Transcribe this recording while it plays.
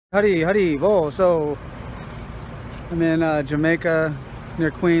Hari, whoa. So I'm in Jamaica, near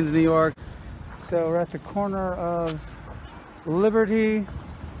Queens, New York. So we're at the corner of Liberty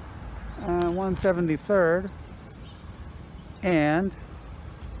and 173rd, and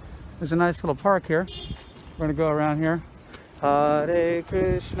there's a nice little park here. We're gonna go around here. Hare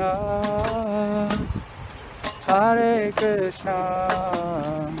Krishna, Hare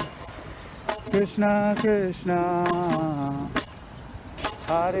Krishna, Krishna Krishna,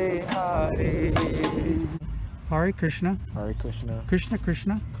 Hare Hare. Hare Krishna, Hare Krishna, Krishna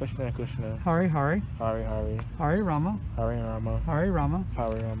Krishna, Krishna Krishna, Hare Hare, Hare Hare, Hare Rama, Harinama, Hare Rama,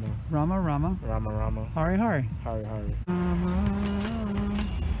 Hare Rama, Rama Rama, Rama Rama, Hare Hare. Hare Hare.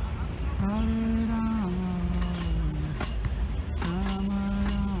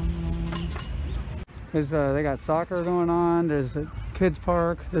 There's they got soccer going on. There's a kids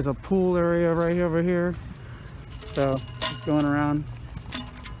park. There's a pool area right over here. So just going around.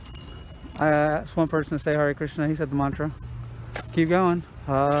 I asked one person to say Hare Krishna. He said the mantra. Keep going.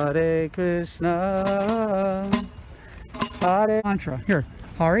 Hare Krishna, Hare mantra. Here,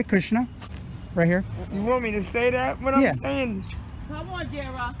 Hare Krishna, right here. You want me to say that? What I'm saying? Come on,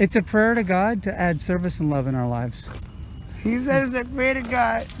 Jera. It's a prayer to God to add service and love in our lives. He said it's a prayer to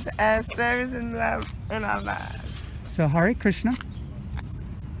God to add service and love in our lives. So Hare Krishna,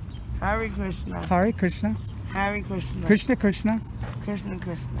 Hare Krishna, Hare Krishna, Hare Krishna, Krishna Krishna, Krishna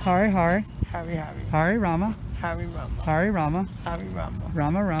Krishna, Hare Hare, Hare Hare, Hare Rama, Hare Rama, Hare Rama, Hare Rama,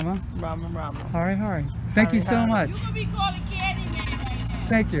 Rama Rama, Rama Rama, Hare Hare. Thank you so Hare. much. You're going to be called a candy man right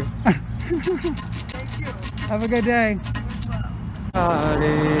Thank you. Thank you. Have a good day. Hare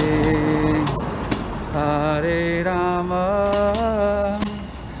Hare Rama.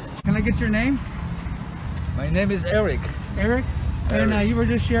 Can I get your name? My name is Eric. Eric? And you were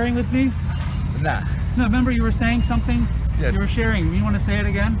just sharing with me? Nah. No, remember you were saying something? Yes. You were sharing. You want to say it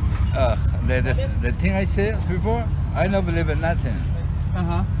again? The thing I said before, I don't believe in nothing.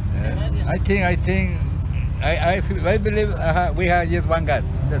 Uh-huh. I believe we have just one God.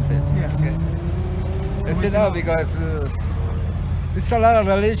 That's it. Yeah. Okay. That's it now because it's a lot of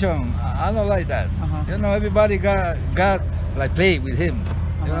religion. I don't like that. Uh-huh. You know, everybody got like play with him.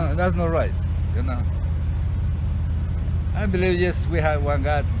 You Uh-huh. know, that's not right. You know. I believe yes, we have one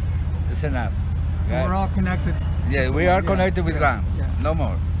God. It's enough. God. We're all connected. Yeah, we are connected with God. Yeah. No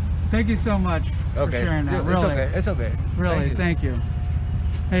more. Thank you so much for Okay. sharing that. It's Really. okay. It's okay. Really, thank you.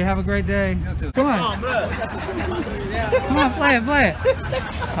 Hey, have a great day. You too. Come on. Come on, play it.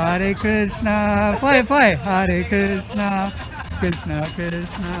 Hare Krishna. Play it. Hare Krishna. Krishna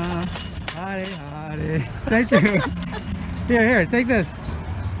Krishna. Hare Hare. Thank you. Here, take this.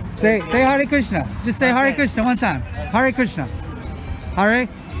 Say Hare Krishna. Just say Hare Krishna one time. Hare Krishna. Hare.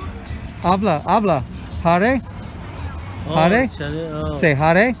 Habla. Hare. Hare. Say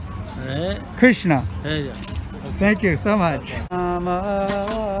Hare. Krishna. Thank you so much. Rama,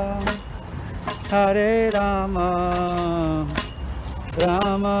 Hare Rama,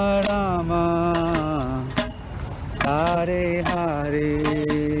 Rama Rama, Hare Hare.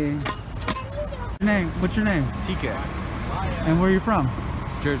 What's your name? TK, And where are you from?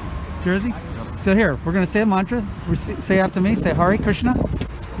 Jersey. Jersey? So here, we're going to say a mantra. Say after me. Say Hare Krishna.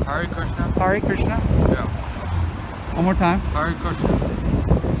 Hare Krishna. Hare Krishna. Yeah. One more time. Hare Krishna.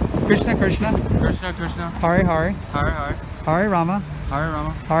 Krishna Krishna. Krishna Krishna. Hare Hare. Hare Hare. Hare Rama. Hare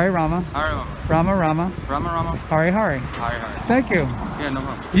Rama. Hare Rama. Hare Rama. Rama Rama. Rama Rama. Hare Hare. Hare Hare. Thank you. Yeah, no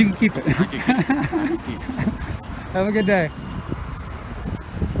problem. You can keep it. Have a good day.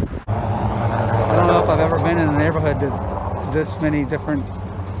 I don't know if I've ever been in a neighborhood with this many different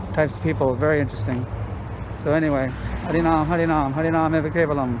types of people. Very interesting. So anyway, Harinam, Harinam, Harinam Eva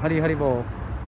Kevalam, Hari Hari Bol.